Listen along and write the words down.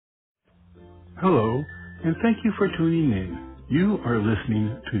Hello, and thank you for tuning in. You are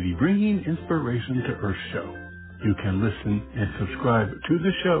listening to the Bringing Inspiration to Earth show. You can listen and subscribe to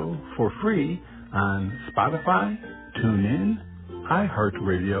the show for free on Spotify, TuneIn,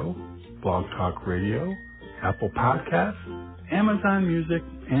 iHeartRadio, Blog Talk Radio, Apple Podcasts, Amazon Music,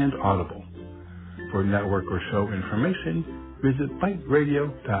 and Audible. For network or show information, visit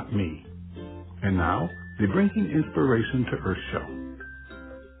biteradio.me. And now, the Bringing Inspiration to Earth show.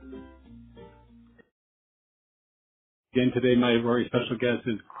 Again, today my very special guest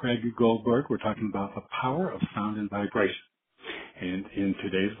is Craig Goldberg. We're talking about the power of sound and vibration. And in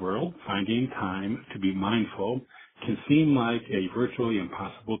today's world, finding time to be mindful can seem like a virtually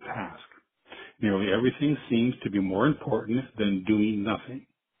impossible task. Nearly everything seems to be more important than doing nothing.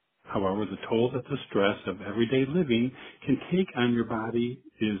 However, the toll that the stress of everyday living can take on your body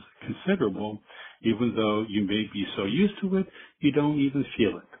is considerable, even though you may be so used to it, you don't even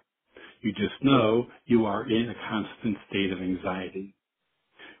feel it. You just know you are in a constant state of anxiety.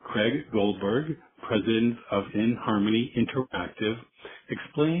 Craig Goldberg, president of In Harmony Interactive,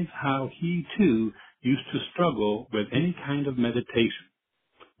 explains how he too used to struggle with any kind of meditation,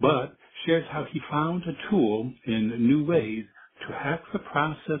 but shares how he found a tool in new ways to hack the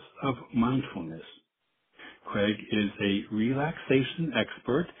process of mindfulness. Craig is a relaxation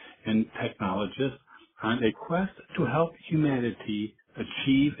expert and technologist on a quest to help humanity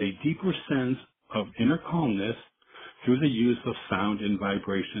achieve a deeper sense of inner calmness through the use of sound and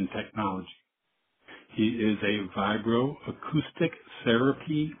vibration technology. He is a vibroacoustic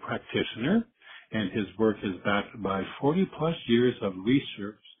therapy practitioner, and his work is backed by 40-plus years of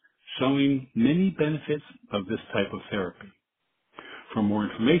research showing many benefits of this type of therapy. For more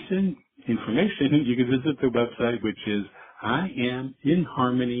information, you can visit the website, which is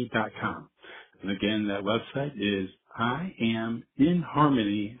iaminharmony.com. And again, that website is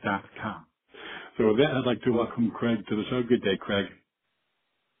iaminharmony.com. So with that, I'd like to welcome Craig to the show. Good day, Craig.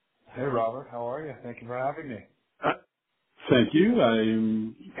 Hey, Robert. How are you? Thank you for having me. Thank you.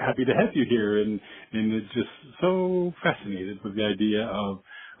 I'm happy to have you here, and it's just so fascinated with the idea of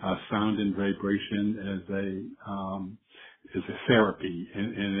sound and vibration as a therapy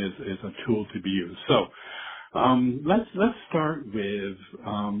and as a tool to be used. So let's start with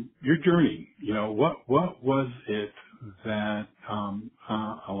your journey. You know, what was it that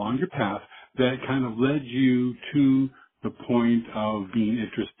along your path that kind of led you to the point of being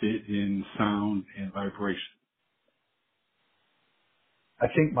interested in sound and vibration? I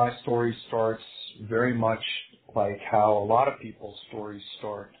think my story starts very much like how a lot of people's stories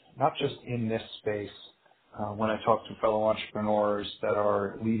start, not just in this space. When I talk to fellow entrepreneurs that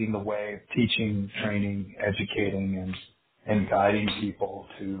are leading the way, teaching, training, educating, and guiding people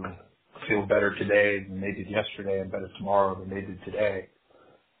to feel better today than they did yesterday and better tomorrow than they did today.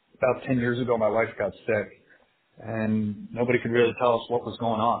 About 10 years ago, my wife got sick, and nobody could really tell us what was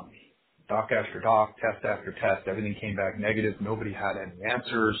going on. Doc after doc, test after test, everything came back negative. Nobody had any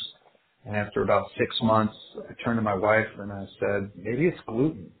answers. And after about 6 months, I turned to my wife and I said, maybe it's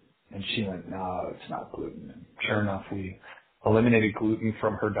gluten. And she went, no, it's not gluten. And sure enough, we eliminated gluten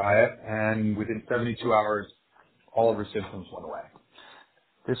from her diet, and within 72 hours, all of her symptoms went away.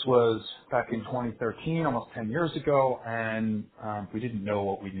 This was back in 2013, almost 10 years ago, and we didn't know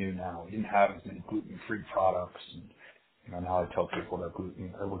what we knew now. We didn't have as many gluten-free products. And, you know, now I tell people that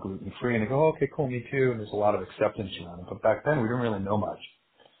we're gluten-free, and they go, oh, okay, cool, me too, and there's a lot of acceptance around it. But back then, we didn't really know much.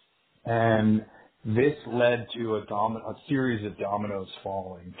 And this led to a series of dominoes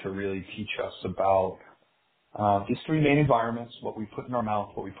falling to really teach us about these three main environments: what we put in our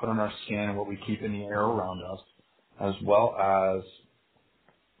mouth, what we put on our skin, and what we keep in the air around us, as well as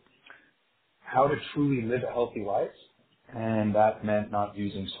how to truly live a healthy life. And that meant not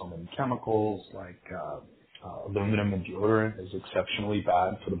using so many chemicals like aluminum and deodorant is exceptionally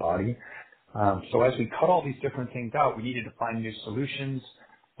bad for the body. So as we cut all these different things out, we needed to find new solutions.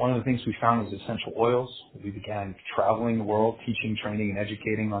 One of the things we found was essential oils. We began traveling the world, teaching, training, and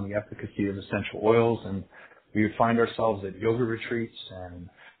educating on the efficacy of essential oils. And we would find ourselves at yoga retreats and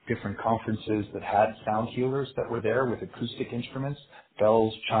different conferences that had sound healers that were there with acoustic instruments,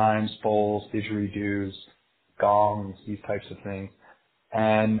 bells, chimes, bowls, didgeridoos, gongs, these types of things.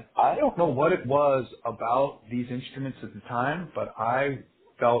 And I don't know what it was about these instruments at the time, but I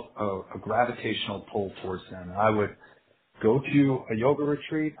felt a gravitational pull towards them. I would go to a yoga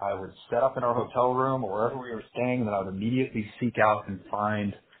retreat, I would set up in our hotel room or wherever we were staying, and then I would immediately seek out and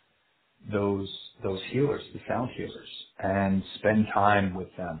find those healers, the sound healers, and spend time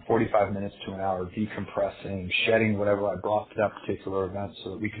with them, 45 minutes to an hour, decompressing, shedding whatever I brought to that particular event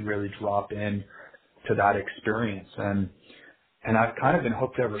so that we could really drop in to that experience. And I've kind of been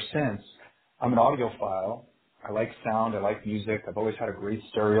hooked ever since. I'm an audiophile. I like sound. I like music. I've always had a great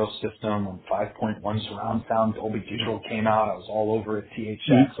stereo system. When 5.1 surround sound, Dolby Digital came out, I was all over it.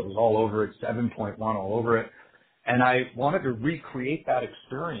 THX, I was all over it. 7.1, all over it. And I wanted to recreate that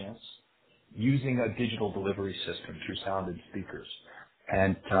experience using a digital delivery system through sound and speakers.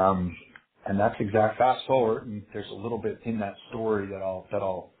 And that's exact. Fast forward, and there's a little bit in that story that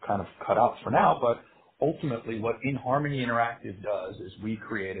I'll kind of cut out for now, but ultimately what In Harmony Interactive does is we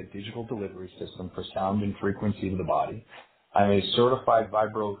create a digital delivery system for sound and frequency to the body. I'm a certified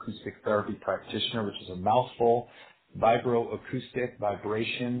vibroacoustic therapy practitioner, which is a mouthful. Vibroacoustic,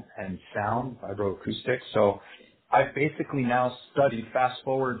 vibration, and sound, vibroacoustic. So I've basically now studied, fast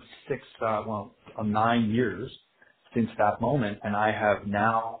forward 9 years since that moment, and I have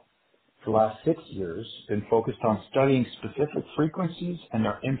now, for the last 6 years, been focused on studying specific frequencies and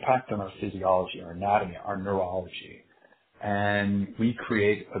their impact on our physiology, our anatomy, our neurology. And we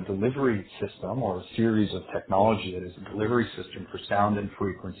create a delivery system or a series of technology that is a delivery system for sound and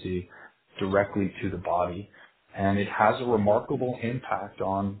frequency directly to the body. And it has a remarkable impact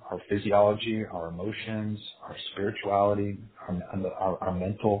on our physiology, our emotions, our spirituality, our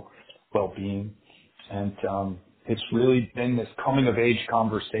mental well-being. And it's really been this coming-of-age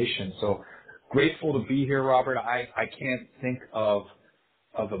conversation. So grateful to be here, Robert. I can't think of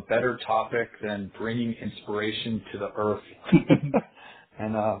a better topic than bringing inspiration to the earth.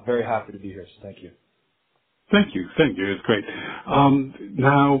 And very happy to be here, so thank you. Thank you. It's great.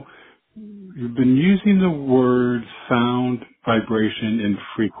 Now, you've been using the word sound, vibration, and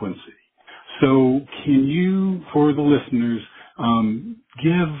frequency. So can you, for the listeners,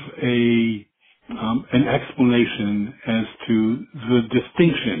 give an explanation as to the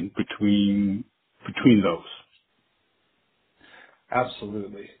distinction between those?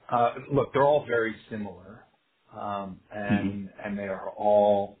 Absolutely. Look, they're all very similar, and they are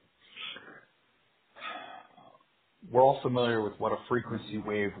all. We're all familiar with what a frequency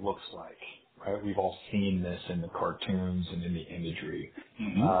wave looks like, right? We've all seen this in the cartoons and in the imagery.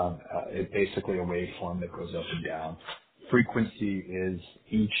 It's basically a waveform that goes up and down. Frequency is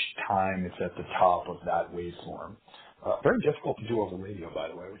each time it's at the top of that waveform. Very difficult to do over radio, by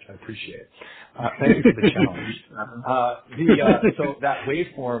the way, which I appreciate. Thank you for the challenge. So that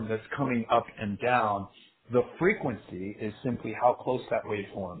waveform that's coming up and down, the frequency is simply how close that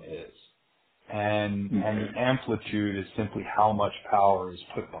waveform is. And the amplitude is simply how much power is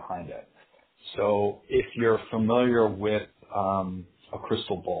put behind it. So if you're familiar with a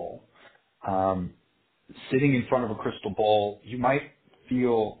crystal ball, sitting in front of a crystal ball, you might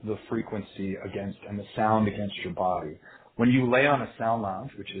feel the frequency against and the sound against your body. When you lay on a sound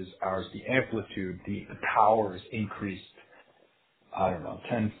lounge, which is ours, the amplitude, the power is increased, I don't know,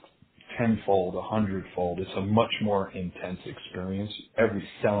 tenfold, 100-fold. It's a much more intense experience. Every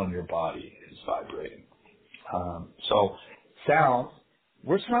cell in your body is vibrating. So sound,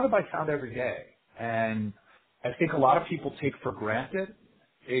 we're surrounded by sound every day. And I think a lot of people take for granted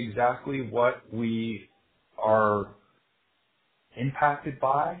exactly what we are impacted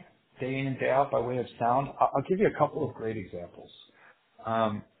by day in and day out by way of sound. I'll give you a couple of great examples.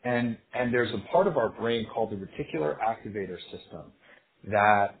 And there's a part of our brain called the reticular activator system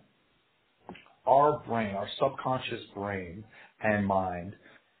that our brain, our subconscious brain and mind,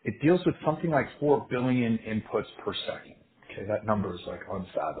 it deals with something like 4 billion inputs per second. Okay, that number is like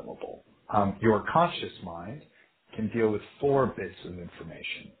unfathomable. Your conscious mind can deal with 4 bits of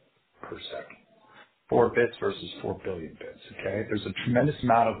information per second. 4 bits versus 4 billion bits, okay? There's a tremendous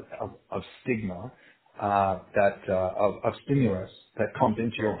amount of stigma, of stimulus that comes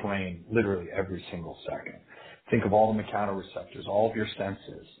into your brain literally every single second. Think of all the mechanoreceptors, all of your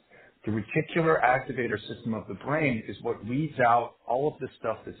senses. The reticular activator system of the brain is what weeds out all of the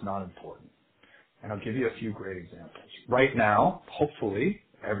stuff that's not important. And I'll give you a few great examples. Right now, hopefully,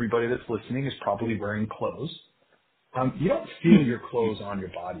 everybody that's listening is probably wearing clothes. You don't feel your clothes on your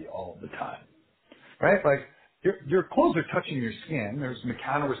body all the time, right? Like your clothes are touching your skin. There's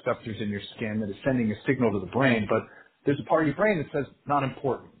mechanoreceptors in your skin that is sending a signal to the brain, but there's a part of your brain that says not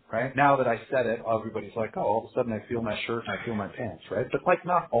important, right? Now that I said it, everybody's like, oh, all of a sudden I feel my shirt and I feel my pants, right? But like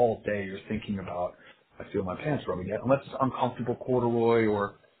not all day you're thinking about, I feel my pants rubbing it, unless it's uncomfortable corduroy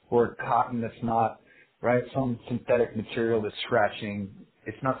or cotton that's not, right? Some synthetic material that's scratching.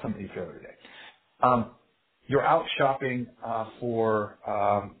 It's not something you feel every day. You're out shopping for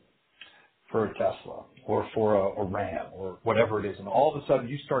a Tesla or for a Ram or whatever it is, and all of a sudden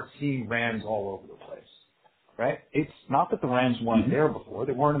you start seeing Rams all over the place, right? It's not that the Rams weren't there before.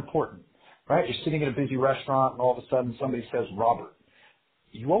 They weren't important, right? You're sitting at a busy restaurant and all of a sudden somebody says Robert.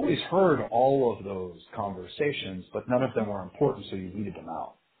 You always heard all of those conversations, but none of them were important, so you weeded them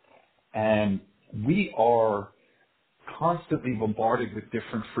out. And we are constantly bombarded with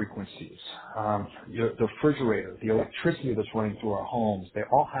different frequencies. The refrigerator, the electricity that's running through our homes, they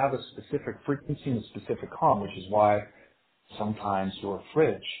all have a specific frequency and a specific hum, which is why sometimes your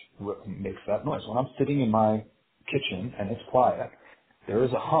fridge makes that noise. When I'm sitting in my kitchen and it's quiet, there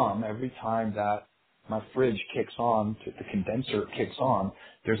is a hum every time that my fridge kicks on, the condenser kicks on.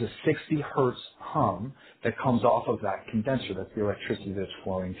 There's a 60 hertz hum that comes off of that condenser. That's the electricity that's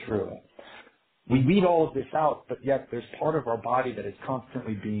flowing through it. We weed all of this out, but yet there's part of our body that is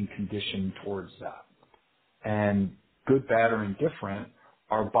constantly being conditioned towards that. And good, bad, or indifferent,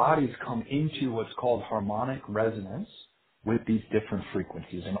 our bodies come into what's called harmonic resonance with these different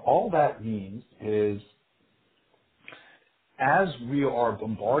frequencies. And all that means is as we are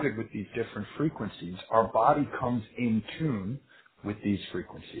bombarded with these different frequencies, our body comes in tune with these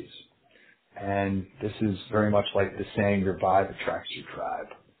frequencies. And this is very much like the saying, your vibe attracts your tribe,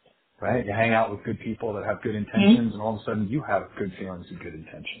 right? You hang out with good people that have good intentions, and all of a sudden you have good feelings and good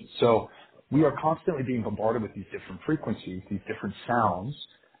intentions. So we are constantly being bombarded with these different frequencies, these different sounds,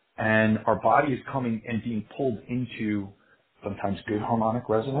 and our body is coming and being pulled into sometimes good harmonic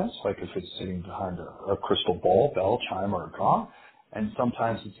resonance, like if it's sitting behind a crystal ball, bell, chime, or a gong, and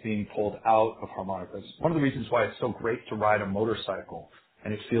sometimes it's being pulled out of harmonic resonance. One of the reasons why it's so great to ride a motorcycle,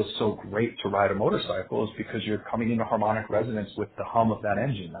 and it feels so great to ride a motorcycle, is because you're coming into harmonic resonance with the hum of that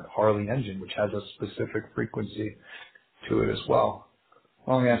engine, that Harley engine, which has a specific frequency to it as well.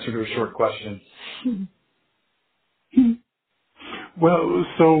 Long answer to a short question. Well,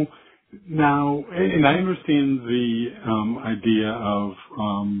 so now, and I understand the idea of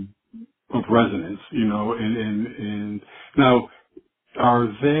resonance, and now, are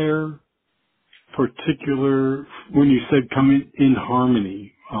there particular, when you said come in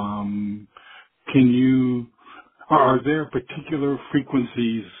harmony, are there particular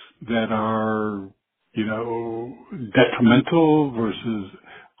frequencies that are, detrimental versus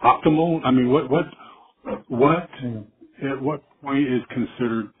optimal? I mean, at what point is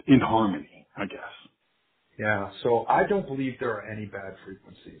considered in harmony, I guess? Yeah, so I don't believe there are any bad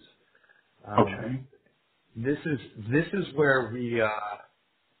frequencies. Okay. This is where we,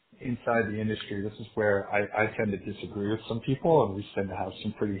 inside the industry, this is where I tend to disagree with some people, and we tend to have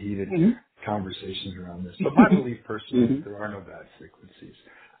some pretty heated conversations around this. But my belief personally is there are no bad frequencies.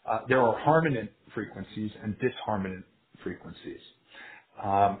 There are harmonic frequencies and disharmonic frequencies.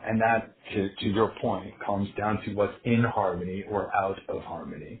 And that, to your point, comes down to what's in harmony or out of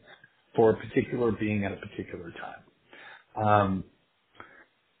harmony for a particular being at a particular time.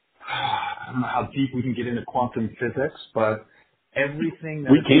 I don't know how deep we can get into quantum physics, but everything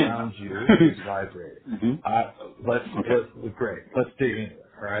that is around you is vibrating. Great. Let's dig into it.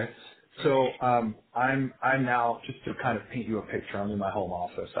 All right. So I'm now, just to kind of paint you a picture, I'm in my home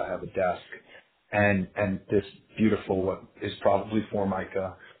office. I have a desk, and this beautiful, what is probably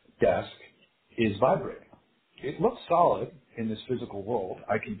Formica desk, is vibrating. It looks solid in this physical world.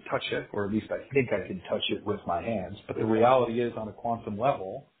 I can touch it, or at least I think I can touch it with my hands. But the reality is, on a quantum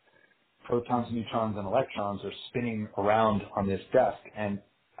level, protons, neutrons, and electrons are spinning around on this desk, and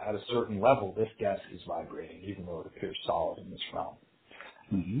at a certain level, this desk is vibrating, even though it appears solid in this realm.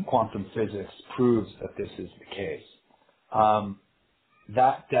 Quantum physics proves that this is the case.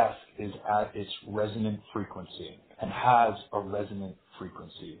 That desk is at its resonant frequency and has a resonant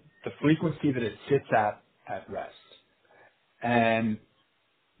frequency, the frequency that it sits at rest. And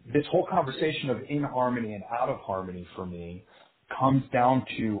this whole conversation of in harmony and out of harmony for me comes down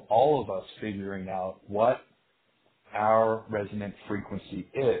to all of us figuring out what our resonant frequency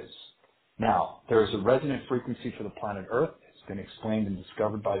is. Now, there is a resonant frequency for the planet Earth. It's been explained and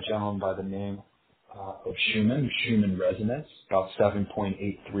discovered by a gentleman by the name of Schumann resonance, about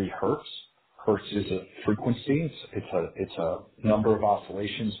 7.83 hertz. Hertz is a frequency. It's a number of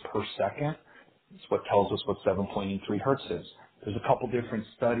oscillations per second. It's what tells us what 7.83 hertz is. There's a couple different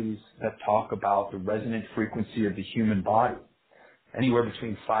studies that talk about the resonant frequency of the human body, anywhere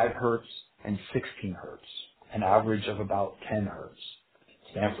between 5 hertz and 16 hertz, an average of about 10 hertz.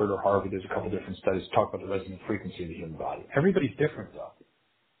 Stanford or Harvard, there's a couple different studies that talk about the resonant frequency of the human body. Everybody's different, though.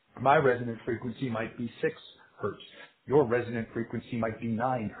 My resonant frequency might be 6 hertz. Your resonant frequency might be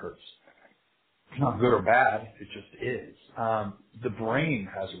 9 hertz. It's not good or bad. It just is. The brain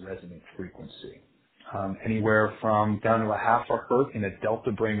has a resonant frequency, anywhere from down to a half a hertz in a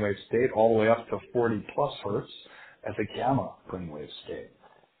delta brainwave state all the way up to 40 plus hertz as a gamma brainwave state.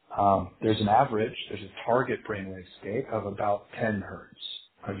 There's a target brainwave state of about 10 hertz.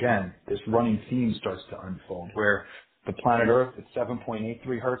 Again, this running theme starts to unfold where the planet Earth at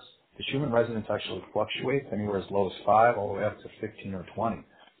 7.83 hertz, the human resonance actually fluctuates anywhere as low as 5 all the way up to 15 or 20.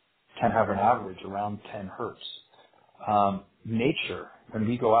 can have an average around 10 hertz. Nature, when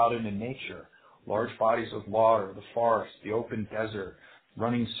we go out into nature, large bodies of water, the forest, the open desert,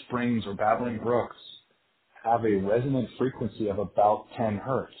 running springs or babbling brooks have a resonant frequency of about 10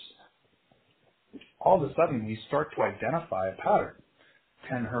 hertz. All of a sudden, we start to identify a pattern.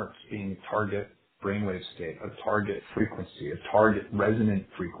 10 hertz being a target brainwave state, a target frequency, a target resonant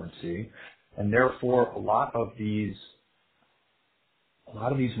frequency, and therefore a lot of these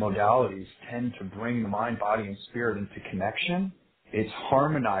modalities tend to bring the mind, body, and spirit into connection. It's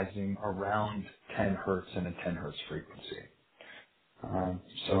harmonizing around 10 hertz and a 10 hertz frequency.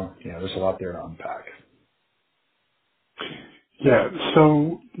 There's a lot there to unpack. Yeah,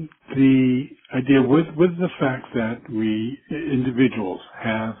 so the idea with the fact that we individuals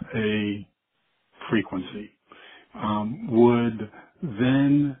have a frequency, would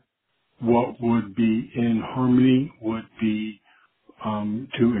then what would be in harmony would be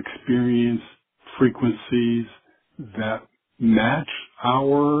to experience frequencies that match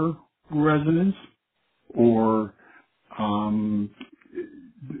our resonance, or or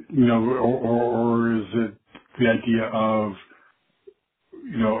is it the idea of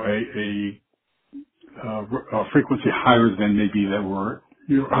a frequency higher than maybe that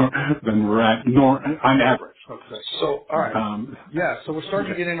than we're at on average, let's say. So, all right. So we're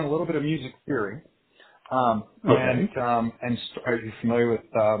starting to get in a little bit of music theory. Okay. Are you familiar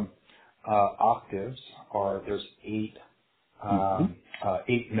with octaves? There's eight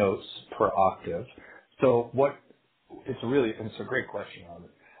notes per octave. So it's a great question,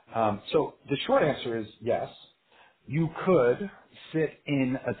 Robert. So the short answer is yes. You could sit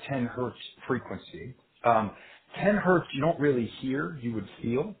in a 10 hertz frequency. 10 hertz you don't really hear, you would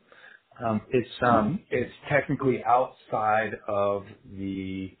feel. It's technically outside of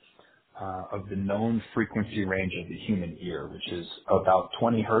the known frequency range of the human ear, which is about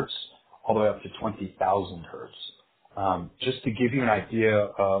 20 hertz all the way up to 20,000 hertz. Just to give you an idea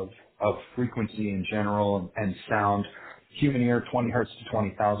of frequency in general and sound, human ear 20 hertz to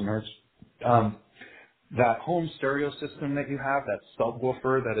 20,000 hertz. That home stereo system that you have, that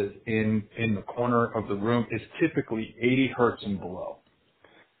subwoofer that is in the corner of the room, is typically 80 hertz and below.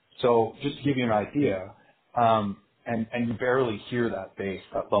 So just to give you an idea, and you barely hear that bass,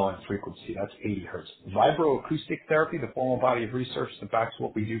 that low-end frequency, that's 80 hertz. Vibroacoustic therapy, the formal body of research that backs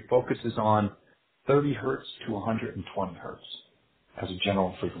what we do, focuses on 30 hertz to 120 hertz as a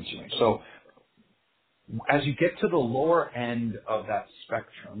general frequency range. So as you get to the lower end of that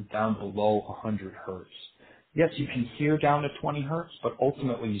spectrum, down below 100 hertz, yes, you can hear down to 20 hertz, but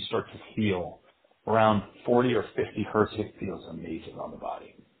ultimately you start to feel around 40 or 50 hertz. It feels amazing on the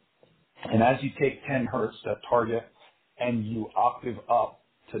body. And as you take 10 hertz, that target, and you octave up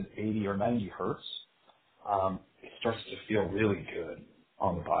to 80 or 90 hertz, it starts to feel really good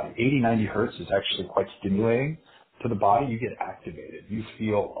on the body. 80, 90 hertz is actually quite stimulating to the body. You get activated. You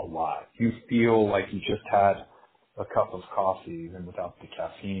feel alive. You feel like you just had a cup of coffee, even without the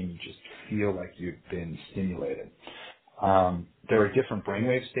caffeine. You just feel like you've been stimulated. There are different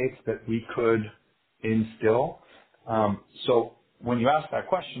brainwave states that we could instill. So when you ask that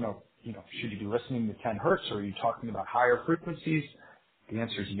question of, should you be listening to 10 hertz, or are you talking about higher frequencies? The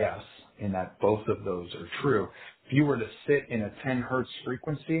answer is yes, in that both of those are true. If you were to sit in a 10 hertz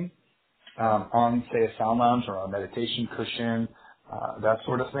frequency on, say, a sound lounge or a meditation cushion, that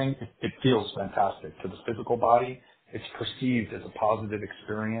sort of thing, it feels fantastic to the physical body. It's perceived as a positive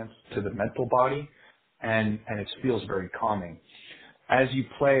experience to the mental body, and it feels very calming. As you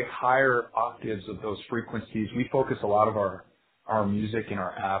play higher octaves of those frequencies, we focus a lot of our music in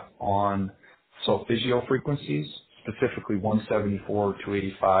our app on solfeggio frequencies, specifically 174,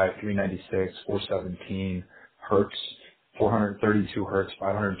 285, 396, 417 hertz, 432 hertz,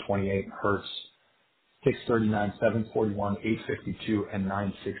 528 hertz, 639, 741, 852, and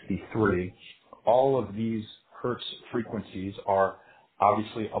 963. All of these hertz frequencies are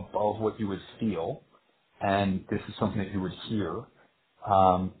obviously above what you would feel, and this is something that you would hear.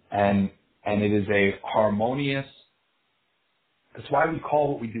 And it is a harmonious. That's why we call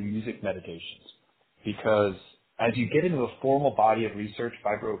what we do music meditations, because as you get into a formal body of research,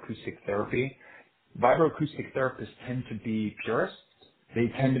 vibroacoustic therapists tend to be purists. They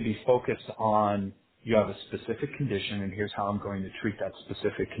tend to be focused on, you have a specific condition, and here's how I'm going to treat that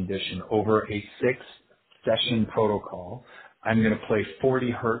specific condition. Over a 6-session protocol, I'm going to play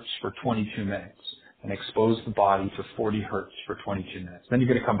 40 hertz for 22 minutes and expose the body to 40 hertz for 22 minutes. Then you're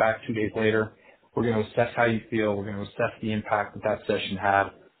going to come back 2 days later. We're going to assess how you feel. We're going to assess the impact that session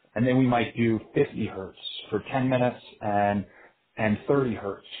had. And then we might do 50 hertz for 10 minutes and 30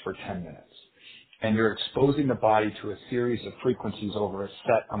 hertz for 10 minutes. and you're exposing the body to a series of frequencies over a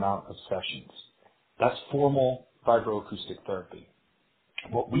set amount of sessions. That's formal vibroacoustic therapy.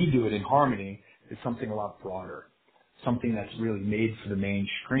 What we do at In Harmony is something a lot broader, something that's really made for the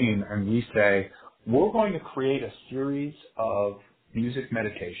mainstream, and we say, we're going to create a series of music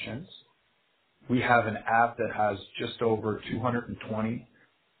meditations. We have an app that has just over 220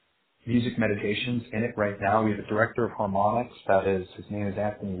 music meditations in it right now. We have a director of harmonics, his name is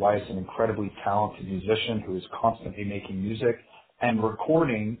Anthony Weiss, an incredibly talented musician who is constantly making music and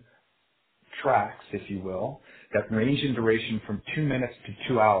recording tracks, if you will, that range in duration from 2 minutes to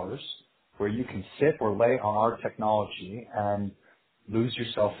 2 hours, where you can sit or lay on our technology and lose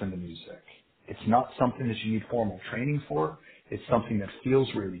yourself in the music. It's not something that you need formal training for. It's something that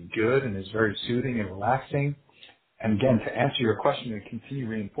feels really good and is very soothing and relaxing. And again, to answer your question and continue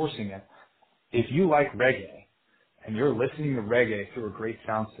reinforcing it, if you like reggae and you're listening to reggae through a great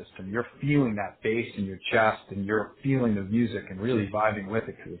sound system, you're feeling that bass in your chest and you're feeling the music and really vibing with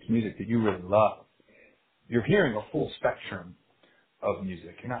it because it's music that you really love, you're hearing a full spectrum of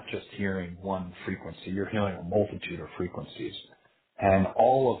music. You're not just hearing one frequency. You're hearing a multitude of frequencies. And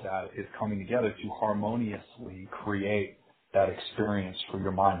all of that is coming together to harmoniously create that experience for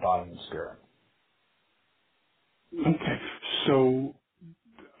your mind, body, and spirit. Okay. So,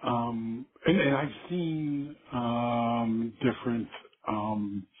 and I've seen different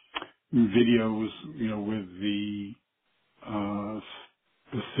videos, with the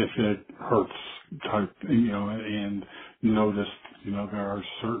specific hertz type, and noticed, there are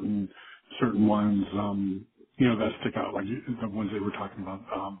certain ones, that stick out, like the ones they were talking about.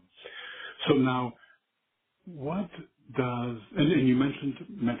 So now, what does, and you mentioned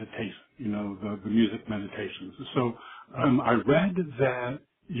meditation, the music meditations. So I read that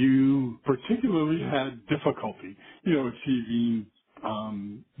you particularly had difficulty, achieving, a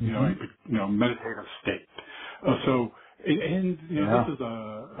meditative state. So, this is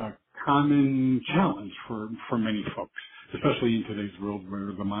a common challenge for many folks, especially in today's world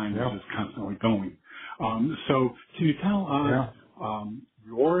where the mind is just constantly going. So can you tell us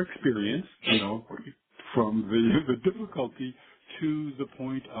your experience, from the difficulty to the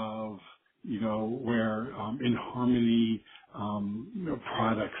point of, where In Harmony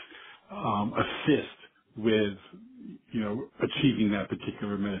products assist with, achieving that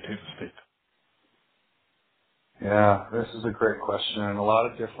particular meditative state? Yeah, this is a great question, and a lot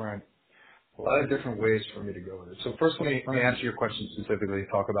of different ways for me to go with it. So first, let me answer your question specifically.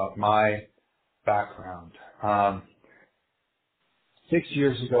 Talk about my background. 6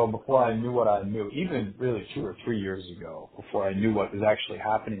 years ago, before I knew what I knew, even really 2 or 3 years ago, before I knew what was actually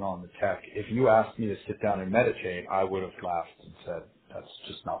happening on the tech, if you asked me to sit down and meditate, I would have laughed and said, that's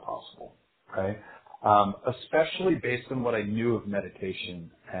just not possible, right? Especially based on what I knew of meditation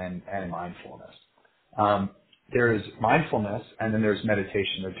and mindfulness. There is mindfulness and then there's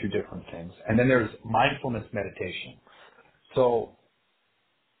meditation. They're two different things. And then there's mindfulness meditation. So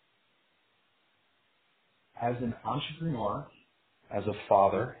as an entrepreneur, as a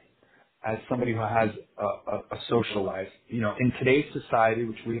father, as somebody who has a social life, in today's society,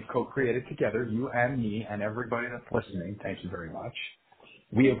 which we have co-created together, you and me and everybody that's listening, thank you very much,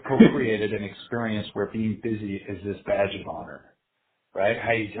 we have co-created an experience where being busy is this badge of honor, right?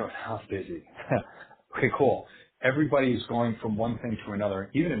 How you doing? How's busy? Okay, cool. Everybody's going from one thing to another.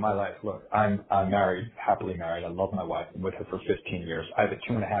 Even in my life, look, I'm married, happily married. I love my wife. I'm with her for 15 years. I have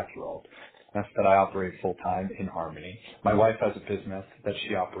a 2.5-year-old. That's that I operate full-time in Harmony. My wife has a business that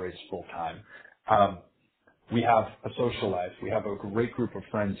she operates full-time. We have a social life. We have a great group of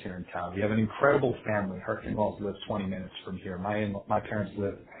friends here in town. We have an incredible family. Her in-laws live 20 minutes from here. My parents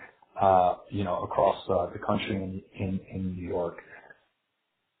live, across the country in New York.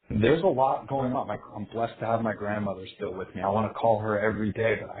 There's a lot going on. I'm blessed to have my grandmother still with me. I want to call her every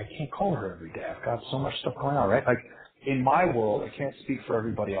day, but I can't call her every day. I've got so much stuff going on, right? Like, in my world, I can't speak for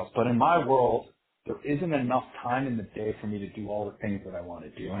everybody else, but in my world, there isn't enough time in the day for me to do all the things that I want to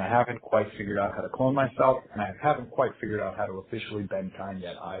do. And I haven't quite figured out how to clone myself, and I haven't quite figured out how to officially bend time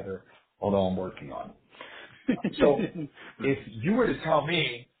yet either, although I'm working on it. So if you were to tell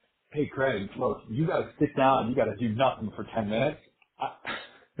me, hey, Craig, look, you got to sit down, you got to do nothing for 10 minutes,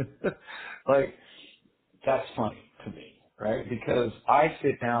 like, that's funny to me, right? Because I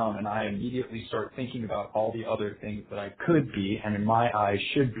sit down and I immediately start thinking about all the other things that I could be and in my eyes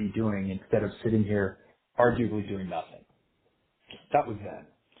should be doing instead of sitting here arguably doing nothing. That was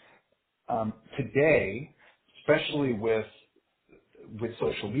then. Today, especially with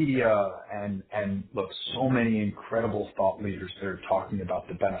social media and look, so many incredible thought leaders that are talking about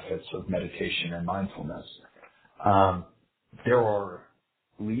the benefits of meditation and mindfulness. There are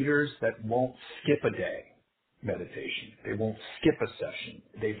leaders that won't skip a day meditation. They won't skip a session.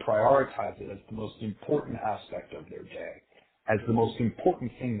 They prioritize it as the most important aspect of their day, as the most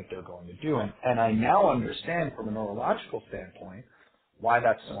important thing that they're going to do. And I now understand from a neurological standpoint why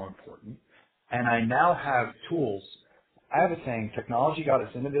that's so important. And I now have tools. I have a saying, technology got us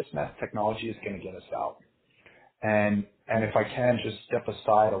into this mess, technology is going to get us out. And if I can just step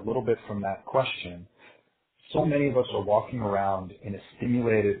aside a little bit from that question, so many of us are walking around in a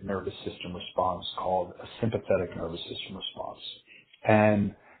stimulated nervous system response called a sympathetic nervous system response.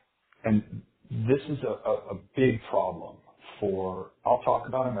 And this is a big problem for, I'll talk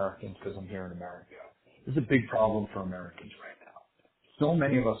about Americans because I'm here in America. This is a big problem for Americans right now. So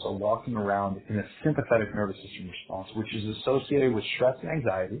many of us are walking around in a sympathetic nervous system response, which is associated with stress and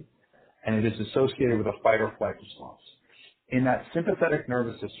anxiety, and it is associated with a fight or flight response. In that sympathetic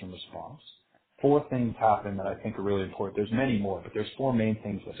nervous system response, 4 things happen that I think are really important. There's many more, but there's 4 main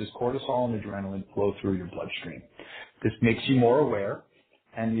things. This is cortisol and adrenaline flow through your bloodstream. This makes you more aware,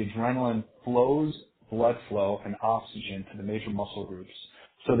 and the adrenaline flows blood flow and oxygen to the major muscle groups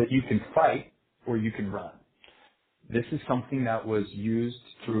so that you can fight or you can run. This is something that was used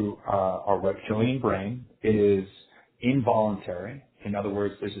through our reptilian brain. It is involuntary. In other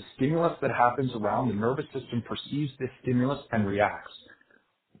words, there's a stimulus that happens around. The nervous system perceives this stimulus and reacts.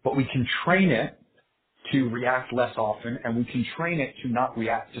 But we can train it to react less often, and we can train it to not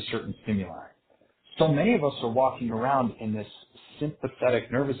react to certain stimuli. So many of us are walking around in this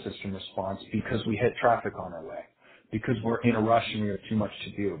sympathetic nervous system response because we hit traffic on our way, because we're in a rush and we have too much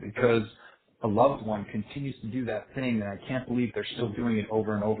to do, because a loved one continues to do that thing and I can't believe they're still doing it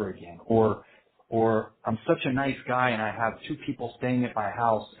over and over again. Or I'm such a nice guy and I have 2 people staying at my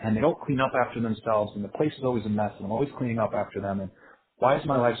house and they don't clean up after themselves and the place is always a mess and I'm always cleaning up after them, and why is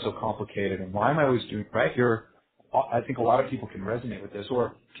my life so complicated and why am I always doing, right? I think a lot of people can resonate with this.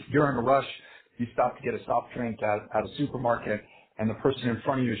 Or you're in a rush, you stop to get a soft drink at a supermarket and the person in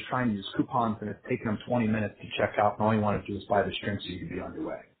front of you is trying to use coupons and it's taking them 20 minutes to check out and all you want to do is buy this drink so you can be on your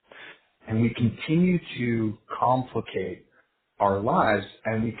way. And we continue to complicate our lives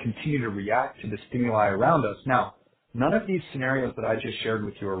and we continue to react to the stimuli around us. Now, none of these scenarios that I just shared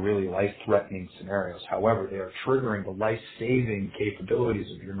with you are really life-threatening scenarios. However, they are triggering the life-saving capabilities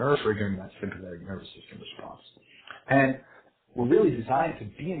of your nerve, triggering that sympathetic nervous system response. And we're really designed to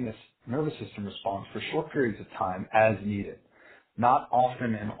be in this nervous system response for short periods of time as needed, not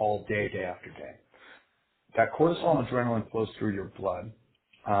often and all day, day after day. That cortisol and adrenaline flows through your blood.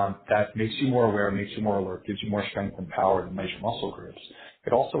 That makes you more aware, makes you more alert, gives you more strength and power to major muscle groups.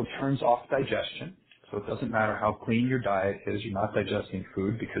 It also turns off digestion. So it doesn't matter how clean your diet is, you're not digesting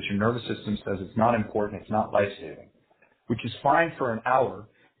food because your nervous system says it's not important, it's not life-saving, which is fine for an hour.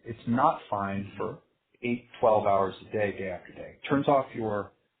 It's not fine for 8, 12 hours a day, day after day. It turns off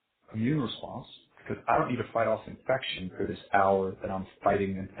your immune response because I don't need to fight off infection for this hour that I'm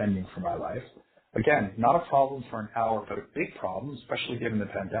fighting and fending for my life. Again, not a problem for an hour, but a big problem, especially given the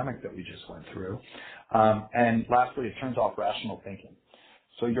pandemic that we just went through. And lastly, it turns off rational thinking.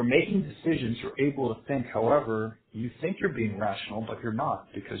 So you're making decisions, you're able to think, however, you think you're being rational, but you're not,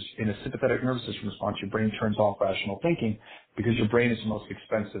 because in a sympathetic nervous system response, your brain turns off rational thinking because your brain is the most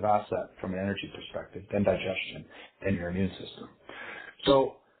expensive asset from an energy perspective, then digestion, then your immune system.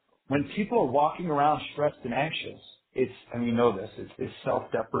 So when people are walking around stressed and anxious, and we know this, it's this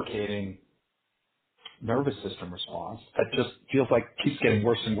self-deprecating nervous system response that just feels like keeps getting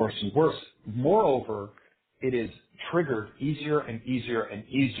worse and worse and worse. Moreover, it is triggered easier and easier and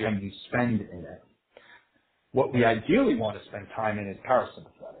easier and you spend in it. What we ideally want to spend time in is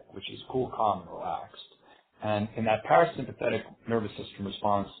parasympathetic, which is cool, calm, and relaxed. And in that parasympathetic nervous system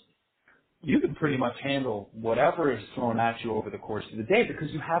response, you can pretty much handle whatever is thrown at you over the course of the day because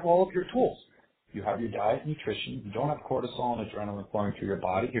you have all of your tools. You have your diet, nutrition, you don't have cortisol and adrenaline flowing through your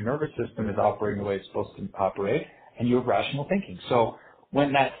body, your nervous system is operating the way it's supposed to operate, and you have rational thinking. So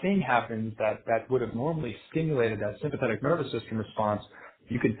when that thing happens that would have normally stimulated that sympathetic nervous system response,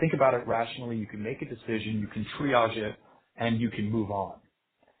 you can think about it rationally, you can make a decision, you can triage it, and you can move on.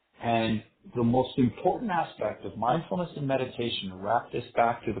 And the most important aspect of mindfulness and meditation, to wrap this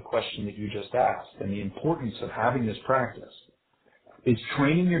back to the question that you just asked, and the importance of having this practice, is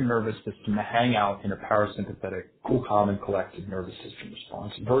training your nervous system to hang out in a parasympathetic, cool, calm, and collected nervous system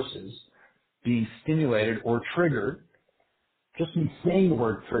response versus being stimulated or triggered. Just me saying the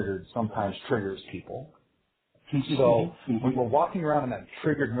word triggered sometimes triggers people. So when we're walking around in that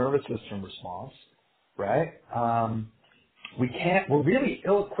triggered nervous system response, right, we're really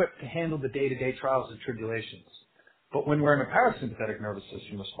ill-equipped to handle the day-to-day trials and tribulations. But when we're in a parasympathetic nervous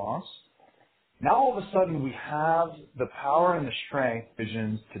system response, Now all of a sudden we have the power and the strength,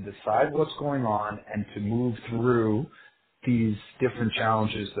 visions to decide what's going on and to move through these different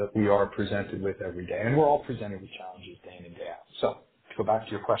challenges that we are presented with every day. And we're all presented with challenges day in and day out. So to go back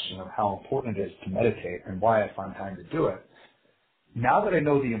to your question of how important it is to meditate and why I find time to do it, now that I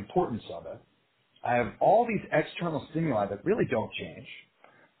know the importance of it, I have all these external stimuli that really don't change.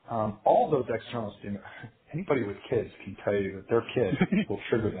 All those external stimuli, anybody with kids can tell you that their kid will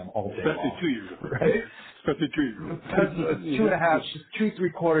trigger them all day Especially long. 2 years old. Right? Especially 2 years old. Two and a half, she's 2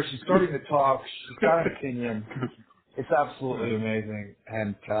 3/4, she's starting to talk, she's got an opinion. It's absolutely amazing.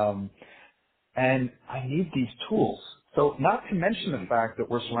 And I need these tools. So not to mention the fact that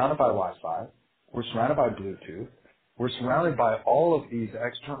we're surrounded by Wi-Fi, we're surrounded by Bluetooth, we're surrounded by all of these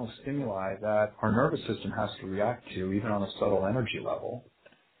external stimuli that our nervous system has to react to, even on a subtle energy level.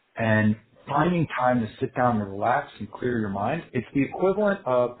 And finding time to sit down and relax and clear your mind, it's the equivalent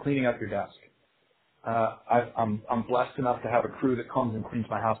of cleaning up your desk. I'm blessed enough to have a crew that comes and cleans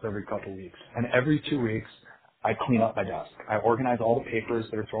my house every couple of weeks. And every 2 weeks, I clean up my desk. I organize all the papers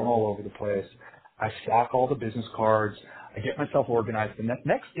that are thrown all over the place. I stack all the business cards. I get myself organized. And the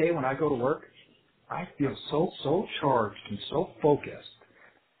next day when I go to work, I feel so charged and so focused.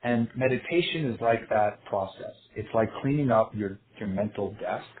 And meditation is like that process. It's like cleaning up your mental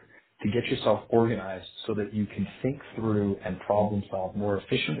desk to get yourself organized so that you can think through and problem solve more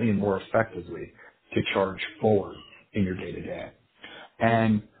efficiently and more effectively to charge forward in your day-to-day.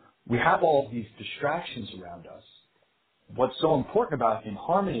 And we have all of these distractions around us. What's so important about in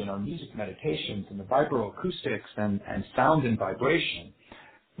harmony in our music meditations and the vibroacoustics and sound and vibration,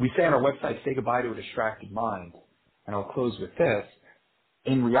 we say on our website, say goodbye to a distracted mind. And I'll close with this.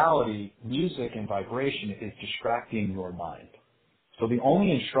 In reality, music and vibration is distracting your mind. So the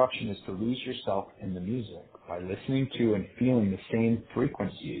only instruction is to lose yourself in the music by listening to and feeling the same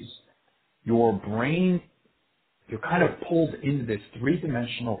frequencies. Your brain, you're kind of pulled into this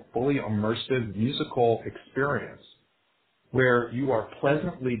three-dimensional, fully immersive musical experience where you are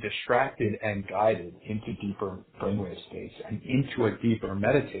pleasantly distracted and guided into deeper brainwave states and into a deeper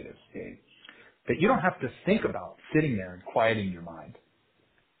meditative state that you don't have to think about sitting there and quieting your mind.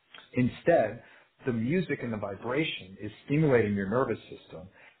 Instead, the music and the vibration is stimulating your nervous system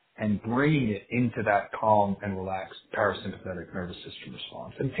and bringing it into that calm and relaxed parasympathetic nervous system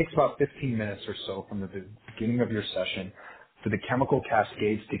response. And it takes about 15 minutes or so from the beginning of your session for the chemical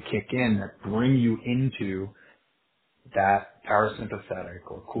cascades to kick in that bring you into that parasympathetic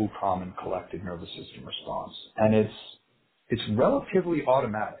or cool, calm, and collected nervous system response. And it's relatively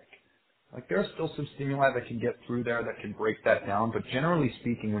automatic. Like there are still some stimuli that can get through there that can break that down, but generally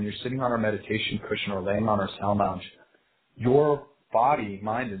speaking, when you're sitting on our meditation cushion or laying on our sound lounge, your body,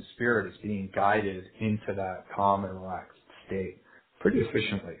 mind, and spirit is being guided into that calm and relaxed state pretty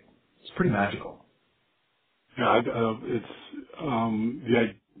efficiently. It's pretty magical. Yeah, it's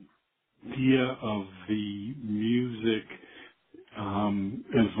the idea of the music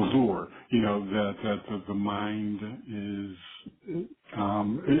is lure. You know that the mind is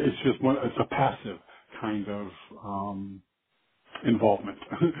it's just it's a passive kind of involvement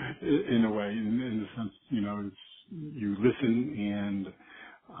in a way. In the sense, it's you listen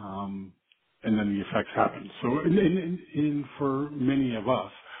and then the effects happen. So, and for many of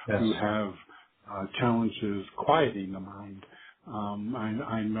us who have challenges quieting the mind,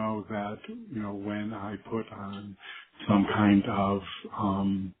 I know that when I put on some kind of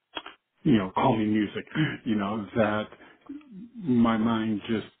calming music, that my mind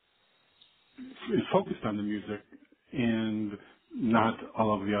just is focused on the music and not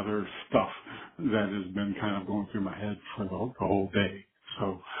all of the other stuff that has been kind of going through my head for the whole day.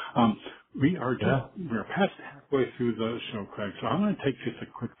 So we're past halfway through the show, Craig. So I'm going to take just a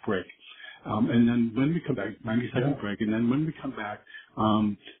quick break. And then when we come back, 90-second break, and then when we come back,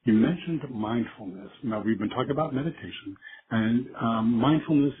 you mentioned mindfulness. Now, we've been talking about meditation, and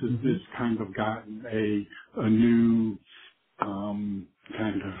mindfulness is kind of gotten a new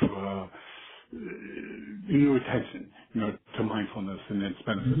kind of new attention, to mindfulness and its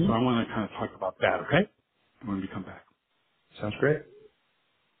benefits. So I want to kind of talk about that, okay? When we come back. Sounds great.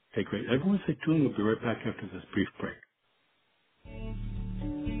 Okay, great. Everyone stay tuned. We'll be right back after this brief break.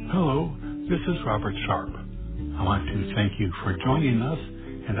 Hello, this is Robert Sharp. I want to thank you for joining us,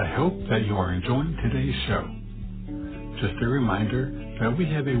 and I hope that you are enjoying today's show. Just a reminder that we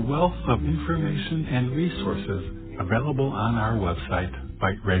have a wealth of information and resources available on our website,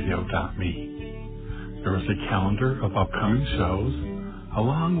 biteradio.me. There is a calendar of upcoming shows,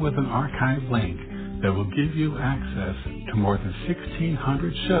 along with an archive link that will give you access to more than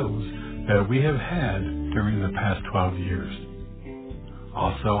 1,600 shows that we have had during the past 12 years.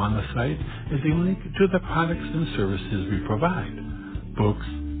 Also on the site is a link to the products and services we provide: books,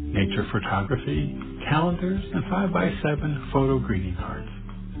 nature photography, calendars, and 5x7 photo greeting cards.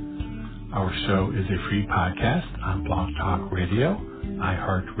 Our show is a free podcast on Blog Talk Radio,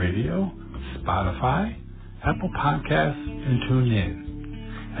 iHeartRadio, Spotify, Apple Podcasts, and TuneIn.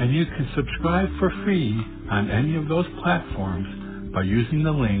 And you can subscribe for free on any of those platforms by using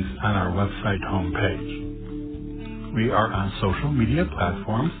the links on our website homepage. We are on social media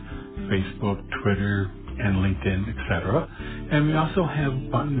platforms, Facebook, Twitter, and LinkedIn, etc. And we also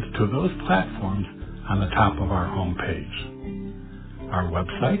have buttons to those platforms on the top of our homepage. Our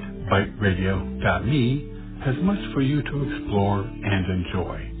website, biteradio.me, has much for you to explore and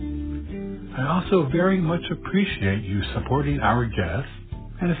enjoy. I also very much appreciate you supporting our guests,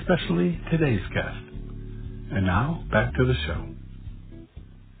 and especially today's guest. And now, back to the show.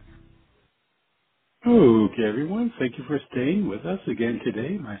 Okay, everyone. Thank you for staying with us again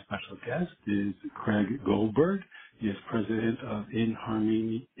today. My special guest is Craig Goldberg. He is president of In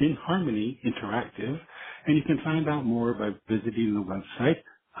Harmony Interactive, and you can find out more by visiting the website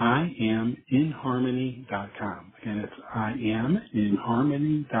IamInHarmony.com. Again, it's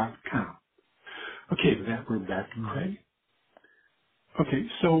IamInHarmony.com. Okay, with that, we're back to Craig. Okay,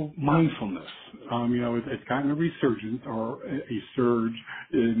 so mindfulness, it's gotten a resurgence or a surge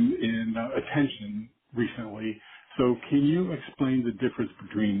in attention recently. So can you explain the difference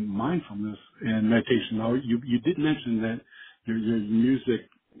between mindfulness and meditation? Now, you did mention that your music,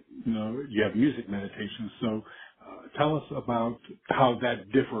 you have music meditation. So tell us about how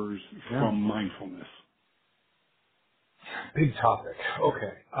that differs from mindfulness. Big topic.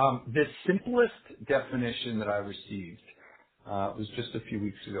 Okay. The simplest definition that I received was just a few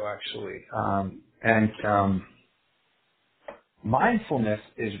weeks ago, actually. Mindfulness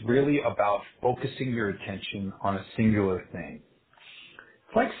is really about focusing your attention on a singular thing.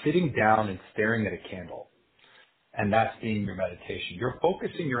 It's like sitting down and staring at a candle, and that's being your meditation. You're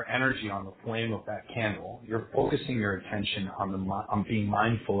focusing your energy on the flame of that candle. You're focusing your attention on being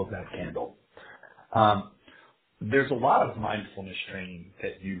mindful of that candle. There's a lot of mindfulness training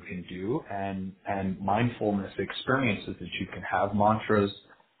that you can do and mindfulness experiences that you can have. Mantras,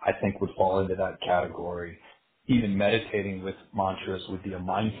 I think, would fall into that category. Even meditating with mantras would be a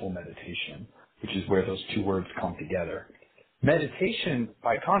mindful meditation, which is where those two words come together. Meditation,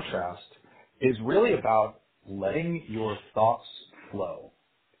 by contrast, is really about letting your thoughts flow.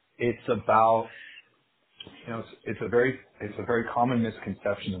 It's about it's a very common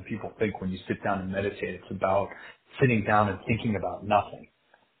misconception that people think when you sit down and meditate, it's about sitting down and thinking about nothing.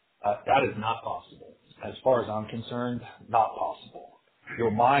 That is not possible. As far as I'm concerned, not possible.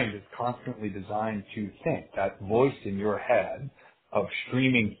 Your mind is constantly designed to think. That voice in your head of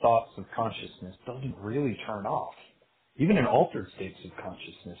streaming thoughts of consciousness doesn't really turn off. Even in altered states of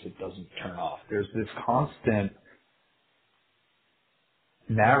consciousness, it doesn't turn off. There's this constant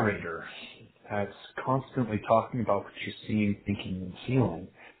narrator that's constantly talking about what you're seeing, thinking, and feeling.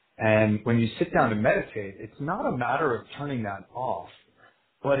 And when you sit down to meditate, it's not a matter of turning that off,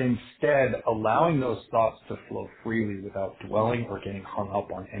 but instead allowing those thoughts to flow freely without dwelling or getting hung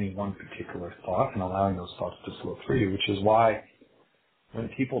up on any one particular thought, and allowing those thoughts to flow freely, which is why when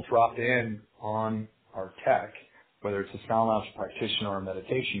people drop in on our tech, whether it's a sound lounge practitioner or a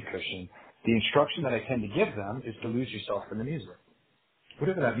meditation cushion, the instruction that I tend to give them is to lose yourself in the music.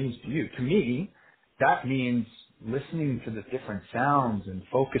 Whatever that means to you. To me, that means listening to the different sounds and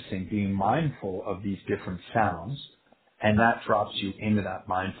focusing, being mindful of these different sounds, and that drops you into that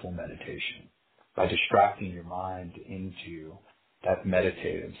mindful meditation by distracting your mind into that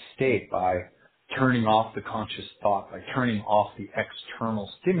meditative state, by turning off the conscious thought, by turning off the external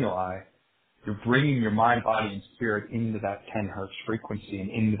stimuli. You're bringing your mind, body, and spirit into that 10 hertz frequency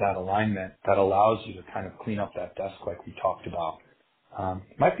and into that alignment that allows you to kind of clean up that desk like we talked about.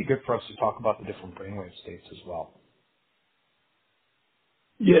 It might be good for us to talk about the different brainwave states as well.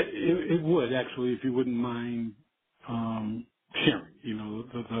 Yeah, it would actually, if you wouldn't mind sharing,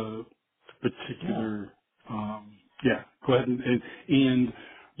 the particular, go ahead and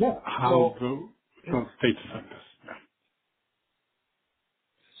how those states affect us. Yeah.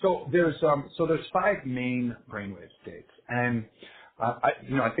 So there's 5 main brainwave states, and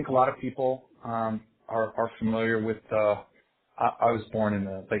I think a lot of people are familiar with. I was born in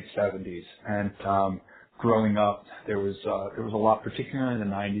the late 70s, and growing up, there was a lot, particularly in the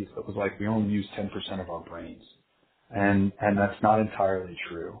 90s, that was like we only use 10% of our brains, and that's not entirely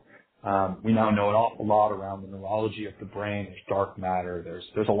true. We now know an awful lot around the neurology of the brain. There's dark matter.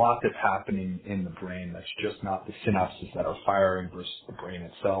 There's a lot that's happening in the brain that's just not the synapses that are firing versus the brain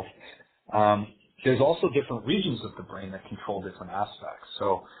itself. There's also different regions of the brain that control different aspects.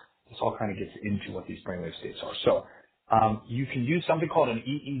 So this all kind of gets into what these brainwave states are. So you can use something called an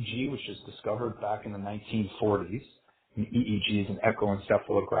EEG, which was discovered back in the 1940s. An EEG is an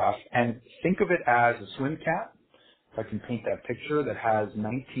echoencephalograph. And think of it as a swim cap. If I can paint that picture, that has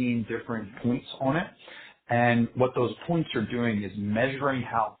 19 different points on it. And what those points are doing is measuring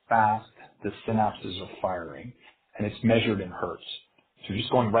how fast the synapses are firing. And it's measured in hertz. So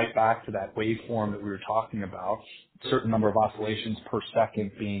just going right back to that waveform that we were talking about, certain number of oscillations per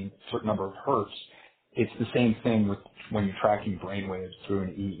second being a certain number of hertz, it's the same thing with when you're tracking brain waves through an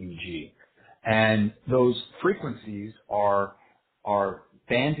EEG. And those frequencies are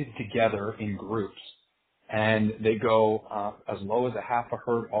banded together in groups, and they go as low as a half a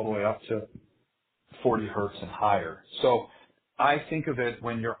hertz all the way up to 40 hertz and higher. So I think of it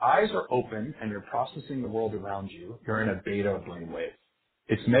when your eyes are open and you're processing the world around you, you're in a beta brainwave.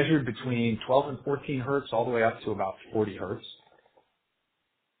 It's measured between 12 and 14 hertz all the way up to about 40 hertz.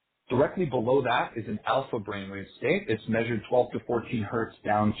 Directly below that is an alpha brainwave state. It's measured 12 to 14 hertz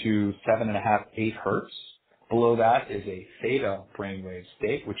down to 7.5, 8 hertz. Below that is a theta brainwave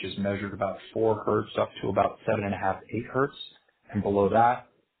state, which is measured about 4 hertz up to about 7.5, 8 hertz. And below that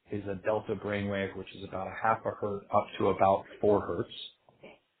is a delta brainwave, which is about a half a hertz up to about 4 hertz.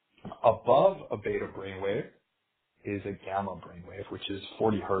 Above a beta brainwave is a gamma brainwave, which is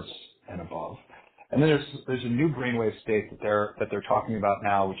 40 hertz and above. And then there's a new brainwave state that they're talking about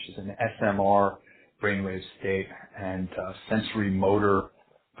now, which is an SMR brainwave state and sensory motor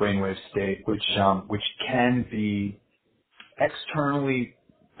brainwave state, which can be externally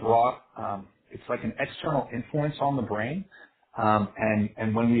brought. It's like an external influence on the brain,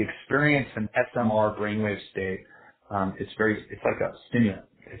 and when we experience an SMR brainwave state, it's like a stimulant.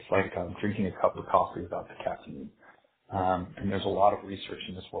 It's like drinking a cup of coffee without the caffeine. And there's a lot of research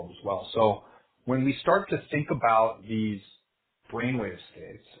in this world as well. So when we start to think about these brainwave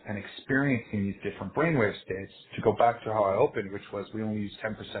states and experiencing these different brainwave states, to go back to how I opened, which was we only use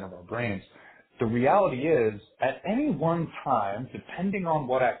 10% of our brains, the reality is at any one time, depending on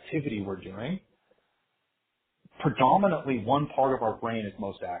what activity we're doing, predominantly one part of our brain is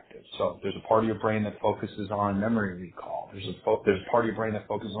most active. So there's a part of your brain that focuses on memory recall. There's a part of your brain that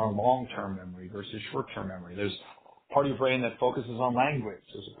focuses on long-term memory versus short-term memory. There's part of your brain that focuses on language.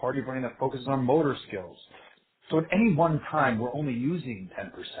 There's a part of your brain that focuses on motor skills. So at any one time, we're only using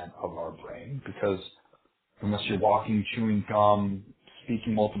 10% of our brain because unless you're walking, chewing gum,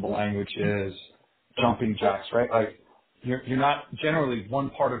 speaking multiple languages, jumping jacks, right? Like you're not generally one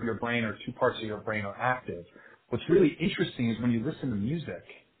part of your brain or two parts of your brain are active. What's really interesting is when you listen to music,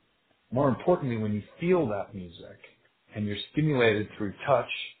 more importantly, when you feel that music and you're stimulated through touch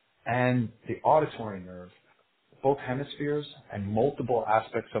and the auditory nerve, both hemispheres and multiple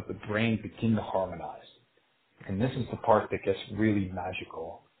aspects of the brain begin to harmonize. And this is the part that gets really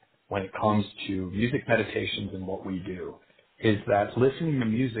magical when it comes to music meditations and what we do, is that listening to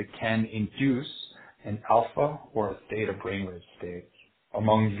music can induce an alpha or a theta brainwave state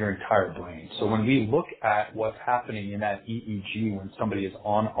among your entire brain. So when we look at what's happening in that EEG when somebody is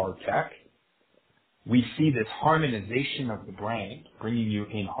on our tech, we see this harmonization of the brain, bringing you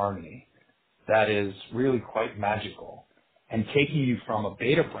in harmony. That is really quite magical and taking you from a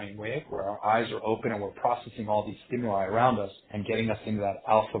beta brainwave where our eyes are open and we're processing all these stimuli around us and getting us into that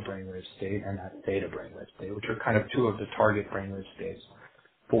alpha brainwave state and that theta brainwave state, which are kind of two of the target brainwave states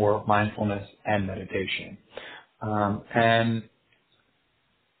for mindfulness and meditation. And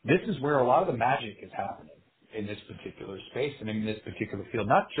this is where a lot of the magic is happening in this particular space and in this particular field,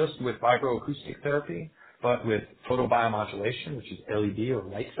 not just with vibroacoustic therapy, but with photobiomodulation, which is LED or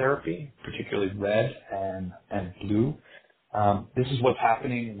light therapy, particularly red and blue. This is what's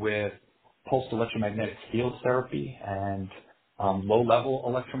happening with pulsed electromagnetic field therapy and low-level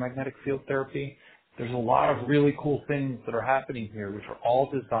electromagnetic field therapy. There's a lot of really cool things that are happening here, which are all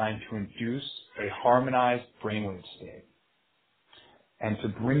designed to induce a harmonized brainwave state and to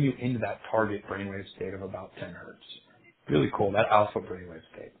bring you into that target brainwave state of about 10 hertz. Really cool, that alpha brainwave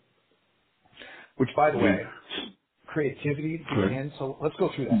state. Which, by the way, creativity begins. So let's go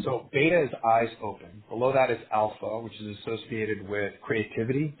through that. So beta is eyes open. Below that is alpha, which is associated with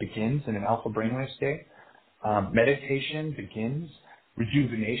creativity, begins in an alpha brainwave state. Meditation begins.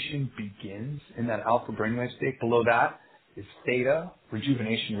 Rejuvenation begins in that alpha brainwave state. Below that is theta.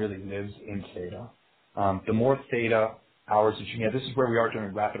 Rejuvenation really lives in theta. The more theta hours that you get, this is where we are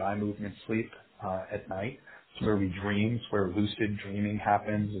during rapid eye movement sleep at night. It's where we dream. It's where lucid dreaming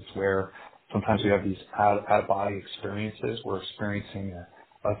happens. It's where sometimes we have these out-of-body experiences. We're experiencing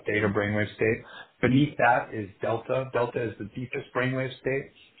a theta brainwave state. Beneath that is delta. Delta is the deepest brainwave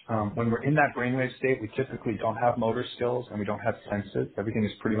state. When we're in that brainwave state, we typically don't have motor skills and we don't have senses. Everything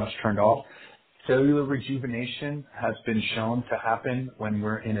is pretty much turned off. Cellular rejuvenation has been shown to happen when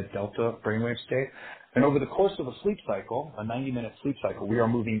we're in a delta brainwave state. And over the course of a sleep cycle, a 90-minute sleep cycle, we are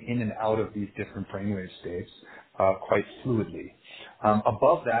moving in and out of these different brainwave states quite fluidly.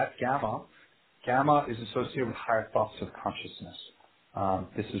 Above that, gamma is associated with higher thoughts of consciousness.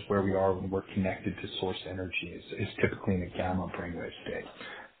 This is where we are when we're connected to source energy, is typically in a gamma brainwave state.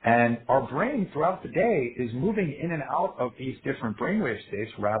 And our brain throughout the day is moving in and out of these different brainwave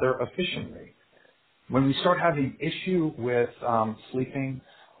states rather efficiently. When we start having issue with sleeping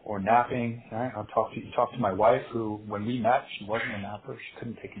or napping, right? You talk to my wife, who, when we met, she wasn't a napper. She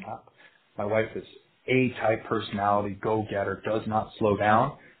couldn't take a nap. My wife is A-type personality, go-getter, does not slow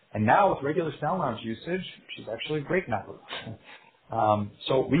down. And now with regular sound lounge usage, she's actually a great napper.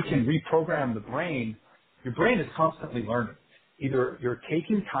 So we can reprogram the brain. Your brain is constantly learning. Either you're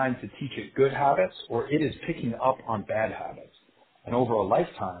taking time to teach it good habits, or it is picking up on bad habits. And over a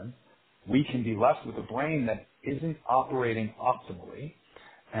lifetime, we can be left with a brain that isn't operating optimally,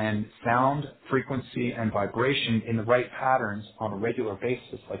 and sound, frequency, and vibration in the right patterns on a regular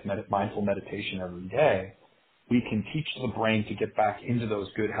basis, like mindful meditation every day, we can teach the brain to get back into those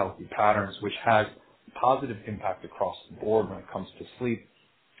good, healthy patterns, which has positive impact across the board when it comes to sleep,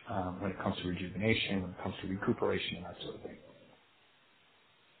 when it comes to rejuvenation, when it comes to recuperation, and that sort of thing.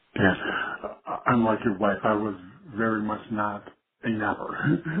 Yeah, unlike your wife, I was very much not a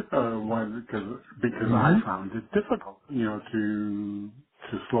napper. Because I found it difficult,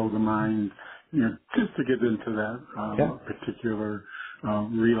 to slow the mind, just to get into that particular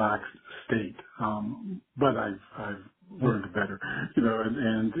relaxed state. But I've learned better,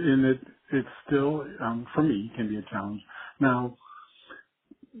 and it still for me can be a challenge. Now,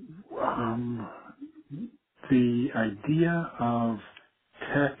 the idea of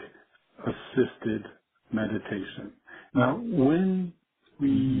tech-assisted meditation. Now, when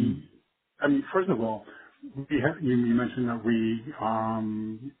first of all, you mentioned that we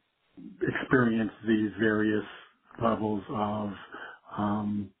experience these various levels of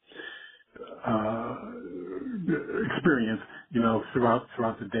experience,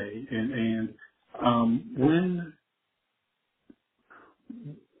 throughout the day, and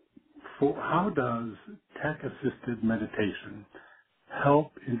how does tech-assisted meditation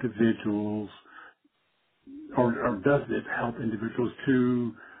help individuals, or does it help individuals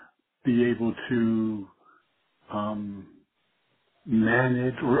to be able to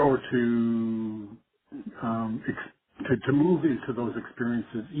manage or to move into those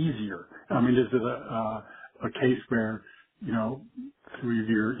experiences easier? Is it a case where, through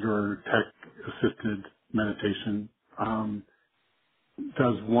your tech-assisted meditation,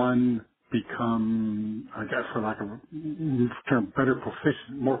 does one become, I guess, for lack of a term,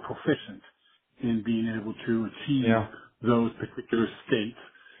 more proficient in being able to achieve those particular states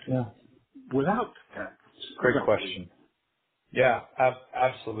without tech? Great question. Yeah,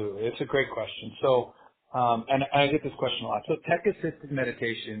 absolutely. It's a great question. So, and I get this question a lot. So tech-assisted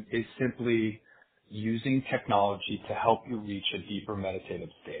meditation is simply using technology to help you reach a deeper meditative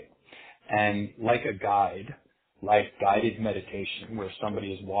state. And like a guide, like guided meditation, where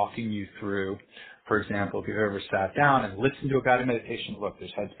somebody is walking you through, for example, if you've ever sat down and listened to a guided meditation, look,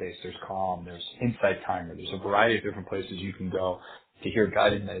 there's Headspace, there's Calm, there's Insight Timer, there's a variety of different places you can go to hear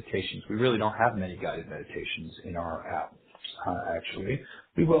guided meditations. We really don't have many guided meditations in our app, actually.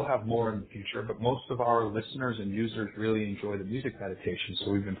 We will have more in the future, but most of our listeners and users really enjoy the music meditation, so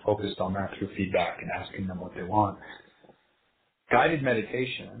we've been focused on that through feedback and asking them what they want. Guided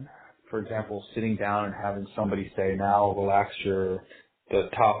meditation, for example, sitting down and having somebody say, now relax the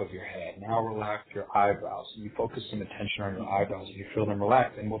top of your head, now relax your eyebrows. And you focus some attention on your eyebrows and you feel them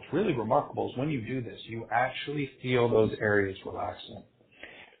relax. And what's really remarkable is when you do this, you actually feel those areas relaxing.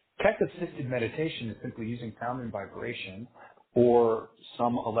 Tech-assisted meditation is simply using sound and vibration or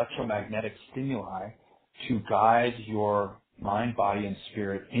some electromagnetic stimuli to guide your mind, body, and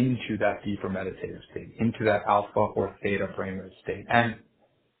spirit into that deeper meditative state, into that alpha or theta brainwave state. And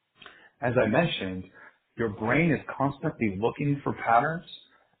as I mentioned, your brain is constantly looking for patterns.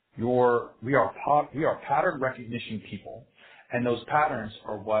 We are pattern recognition people, and those patterns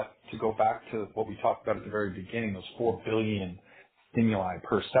are what, to go back to what we talked about at the very beginning, those 4 billion stimuli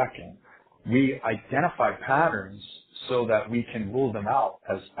per second. We identify patterns so that we can rule them out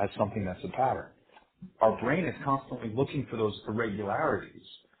as something that's a pattern. Our brain is constantly looking for those irregularities,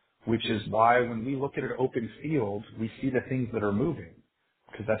 which is why when we look at an open field, we see the things that are moving,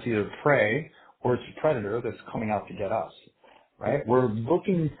 because that's either prey or it's a predator that's coming out to get us, right? We're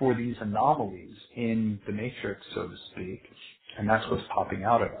looking for these anomalies in the matrix, so to speak, And that's what's popping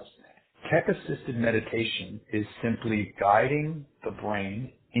out at us. Tech-assisted meditation is simply guiding the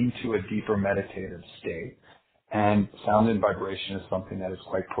brain into a deeper meditative state. And sound and vibration is something that is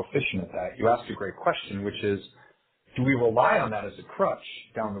quite proficient at that. You asked a great question, which is, do we rely on that as a crutch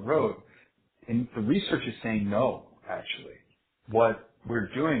down the road? And the research is saying no, actually. What we're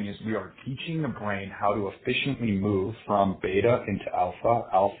doing is we are teaching the brain how to efficiently move from beta into alpha,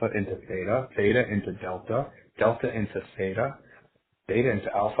 alpha into theta, theta into delta, delta into theta, theta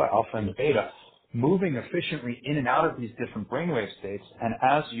into alpha, alpha into beta, moving efficiently in and out of these different brainwave states. And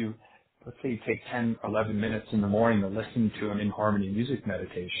as you, let's say you take 10, 11 minutes in the morning to listen to an in harmony music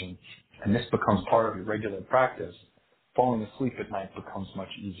meditation, and this becomes part of your regular practice, falling asleep at night becomes much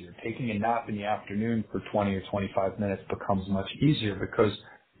easier. Taking a nap in the afternoon for 20 or 25 minutes becomes much easier because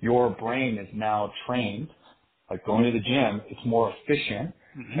your brain is now trained, like going to the gym, it's more efficient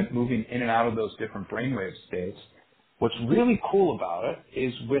at moving in and out of those different brainwave states. What's really cool about it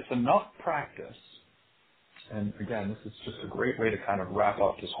is with enough practice, and again, this is just a great way to kind of wrap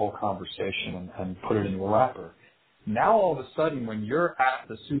up this whole conversation and put it into a wrapper. Now all of a sudden when you're at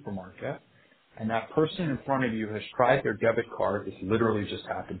the supermarket, and that person in front of you has tried their debit card. This literally just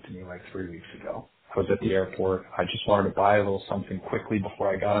happened to me like 3 weeks ago. I was at the airport. I just wanted to buy a little something quickly before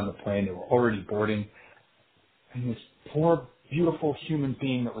I got on the plane. They were already boarding. And this poor, beautiful human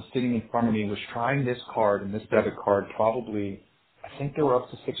being that was sitting in front of me was trying this card and this debit card probably, I think they were up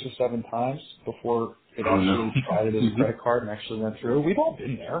to 6 or 7 times before it actually tried it as a credit card and actually went through. We've all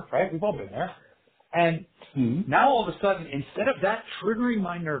been there, right? We've all been there. And now all of a sudden, instead of that triggering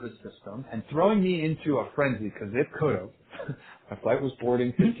my nervous system and throwing me into a frenzy, because it could have, my flight was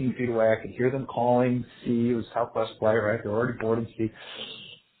boarding 15 feet away, I could hear them calling C, it was Southwest flight, right? They're already boarding C.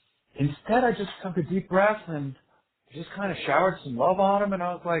 Instead, I just took a deep breath and just kind of showered some love on him, and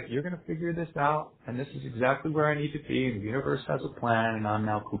I was like, you're going to figure this out, and this is exactly where I need to be, and the universe has a plan, and I'm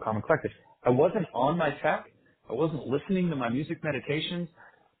now cool, calm, and collected. I wasn't on my tech. I wasn't listening to my music meditations.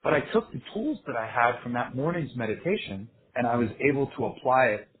 But I took the tools that I had from that morning's meditation, and I was able to apply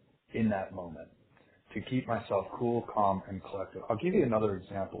it in that moment to keep myself cool, calm, and collected. I'll give you another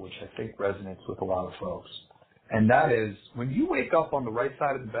example, which I think resonates with a lot of folks. And that is when you wake up on the right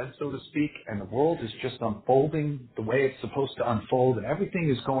side of the bed, so to speak, and the world is just unfolding the way it's supposed to unfold, and everything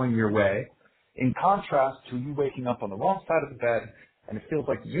is going your way, in contrast to you waking up on the wrong side of the bed, and it feels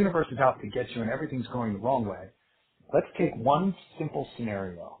like the universe is out to get you and everything's going the wrong way. Let's take one simple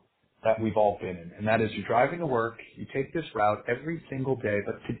scenario that we've all been in, and that is you're driving to work, you take this route every single day,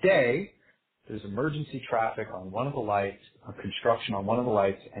 but today there's emergency traffic on one of the lights, construction on one of the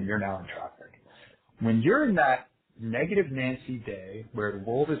lights, and you're now in traffic. When you're in that negative Nancy day where the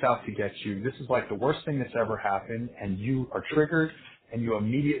world is out to get you, this is like the worst thing that's ever happened, and you are triggered, and you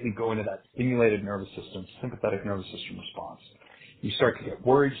immediately go into that stimulated nervous system, sympathetic nervous system response. You start to get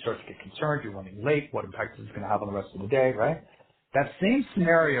worried, you start to get concerned, you're running late, what impact is it going to have on the rest of the day, right? That same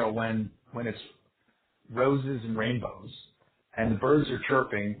scenario when it's roses and rainbows and the birds are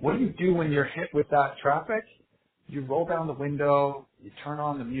chirping, what do you do when you're hit with that traffic? You roll down the window, you turn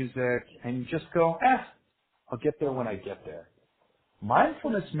on the music, and you just go, I'll get there when I get there.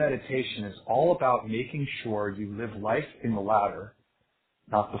 Mindfulness meditation is all about making sure you live life in the latter,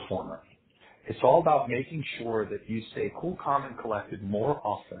 not the former. It's all about making sure that you stay cool, calm, and collected more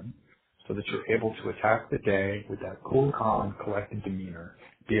often so that you're able to attack the day with that cool, calm, and collected demeanor.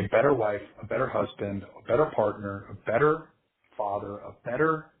 Be a better wife, a better husband, a better partner, a better father, a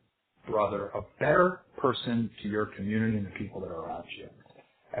better brother, a better person to your community and the people that are around you.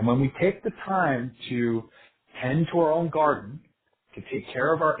 And when we take the time to tend to our own garden, to take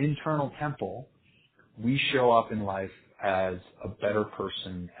care of our internal temple, we show up in life as a better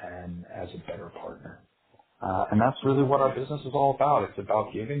person and as a better partner. And that's really what our business is all about. It's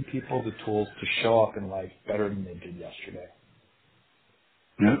about giving people the tools to show up in life better than they did yesterday.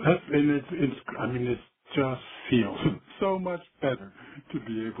 Yeah, it just feels so much better to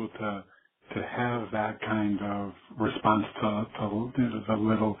be able to have that kind of response to the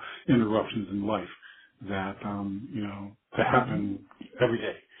little interruptions in life that that happen every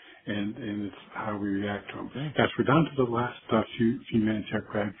day. And it's how we react to them. Gosh, we're down to the last few minutes here,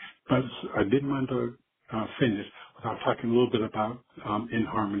 Craig, but I did want to finish without talking a little bit about In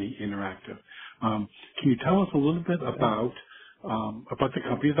Harmony Interactive. Can you tell us a little bit about the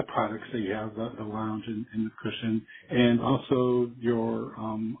company, the products that you have, the lounge and the cushion, and also your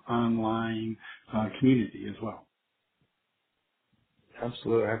online community as well?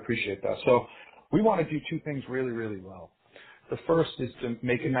 Absolutely. I appreciate that. So we want to do two things really, really well. The first is to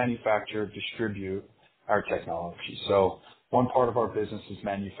make and manufacture, distribute our technology. So one part of our business is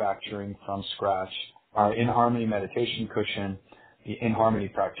manufacturing from scratch our In Harmony meditation cushion, the In Harmony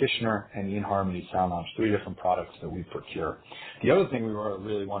practitioner, and the In Harmony sound lounge, 3 different products that we procure. The other thing we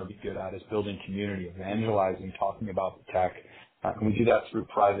really want to be good at is building community, evangelizing, talking about the tech. And we do that through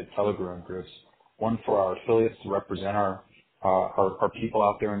private Telegram groups, one for our affiliates to represent our people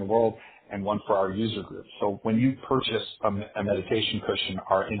out there in the world, and one for our user groups. So when you purchase a meditation cushion,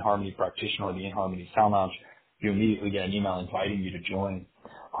 our In Harmony practitioner or the In Harmony sound lounge, you immediately get an email inviting you to join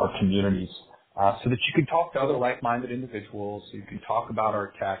our communities so that you can talk to other like-minded individuals, you can talk about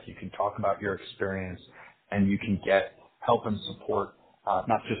our tech, you can talk about your experience, and you can get help and support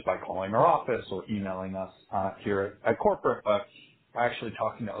not just by calling our office or emailing us here at corporate, but by actually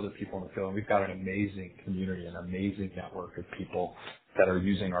talking to other people in the field. And we've got an amazing community, an amazing network of people that are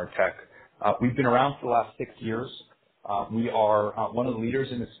using our tech. We've been around for the last 6 years. We are one of the leaders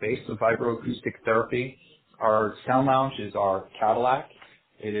in the space of vibroacoustic therapy. Our sound lounge is our Cadillac.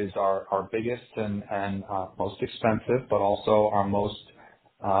 It is our biggest and most expensive, but also our most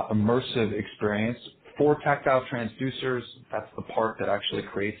immersive experience. 4 tactile transducers, that's the part that actually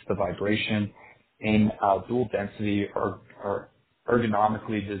creates the vibration in dual density or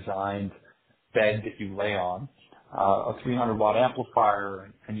ergonomically designed bed that you lay on. A 300-watt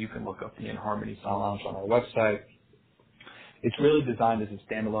amplifier, and you can look up the In Harmony Sound Lounge on our website. It's really designed as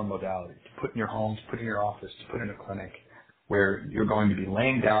a standalone modality to put in your home, to put in your office, to put in a clinic, where you're going to be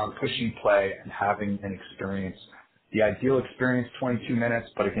laying down, pushing play, and having an experience. The ideal experience, 22 minutes,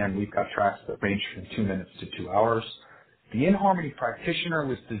 but again, we've got tracks that range from 2 minutes to 2 hours. The In Harmony practitioner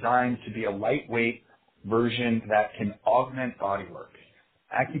was designed to be a lightweight version that can augment bodywork.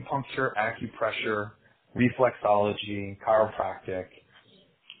 Acupuncture, acupressure, reflexology, chiropractic,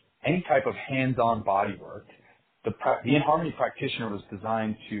 any type of hands-on bodywork. The In Harmony practitioner was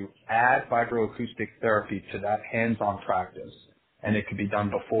designed to add vibroacoustic therapy to that hands-on practice, and it could be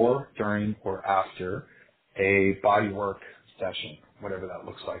done before, during, or after a bodywork session, whatever that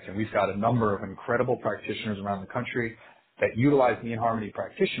looks like. And we've got a number of incredible practitioners around the country that utilize the In Harmony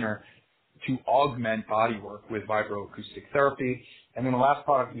practitioner to augment bodywork with vibroacoustic therapy. And then the last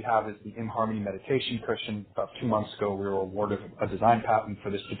product we have is the In Harmony meditation cushion. About 2 months ago, we were awarded a design patent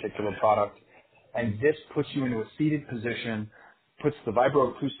for this particular product. And this puts you into a seated position, puts the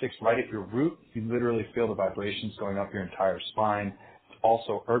vibroacoustics right at your root. You literally feel the vibrations going up your entire spine. It's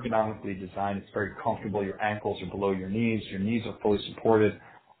also ergonomically designed. It's very comfortable. Your ankles are below your knees. Your knees are fully supported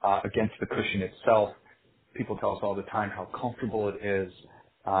against the cushion itself. People tell us all the time how comfortable it is.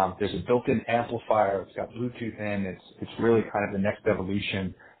 There's a built-in amplifier. It's got Bluetooth in. It's really kind of the next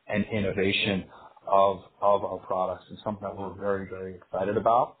evolution and innovation of our products, and something that we're very, very excited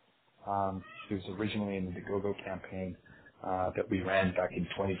about. It was originally in the Go campaign that we ran back in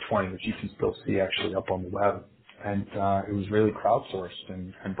 2020, which you can still see actually up on the web. And it was really crowdsourced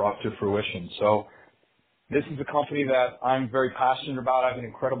and brought to fruition. So this is a company that I'm very passionate about. I have an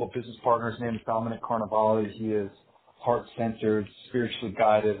incredible business partner. His name is Dominic Carnevale. He is heart-centered, spiritually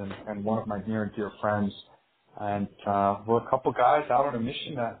guided, and one of my near and dear friends. And we're a couple guys out on a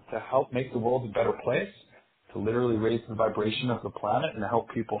mission to help make the world a better place, to literally raise the vibration of the planet and help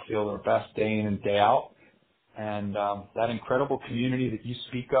people feel their best day in and day out. And that incredible community that you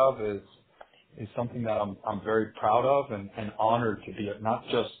speak of is something that I'm very proud of and honored to be not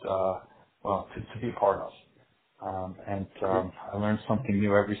just to be a part of. I learn something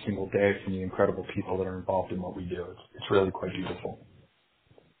new every single day from the incredible people that are involved in what we do. It's really quite beautiful.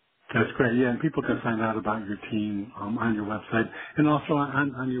 That's great. Yeah, and people can find out about your team on your website. And also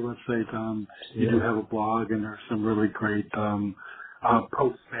on your website, you do have a blog, and there's some really great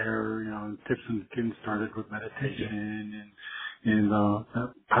posts there, tips and getting started with meditation and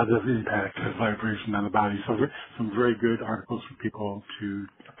positive impact of vibration on the body. So some very good articles for people to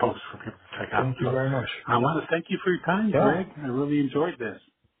post for people to check out. Thank you very much. I want to thank you for your time, Greg. I really enjoyed this.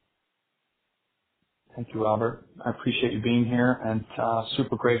 Thank you, Robert. I appreciate you being here, and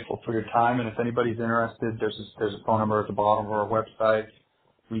super grateful for your time. And if anybody's interested, there's a phone number at the bottom of our website.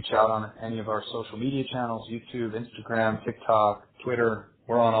 Reach out on any of our social media channels, YouTube, Instagram, TikTok, Twitter.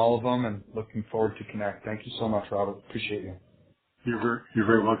 We're on all of them, and looking forward to connect. Thank you so much, Robert. Appreciate you. You're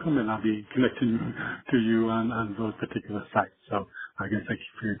very welcome, and I'll be connecting to you on those particular sites. So again, thank you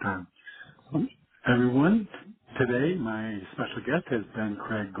for your time. Everyone, today my special guest has been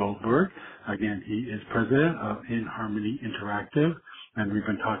Craig Goldberg. Again, he is president of In Harmony Interactive, and we've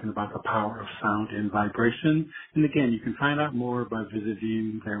been talking about the power of sound and vibration. And again, you can find out more by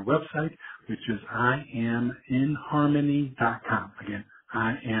visiting their website, which is IamInHarmony.com. Again,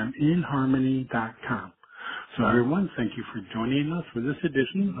 IamInHarmony.com. So everyone, thank you for joining us for this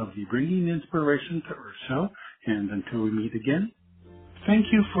edition of the Bringing Inspiration to Earth show. And until we meet again, thank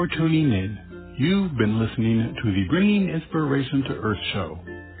you for tuning in. You've been listening to the Bringing Inspiration to Earth show.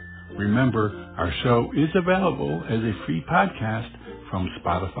 Remember, our show is available as a free podcast from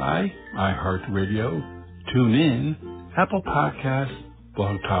Spotify, iHeartRadio, TuneIn, Apple Podcasts,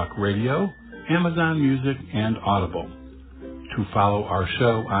 Blog Talk Radio, Amazon Music, and Audible. To follow our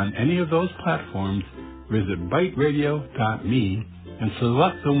show on any of those platforms, visit biteradio.me and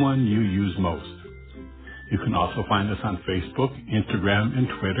select the one you use most. You can also find us on Facebook, Instagram, and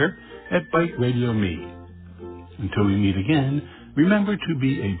Twitter at Byte Radio Me. Until we meet again, remember to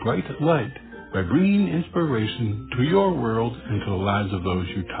be a bright light by bringing inspiration to your world and to the lives of those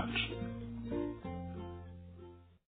you touch.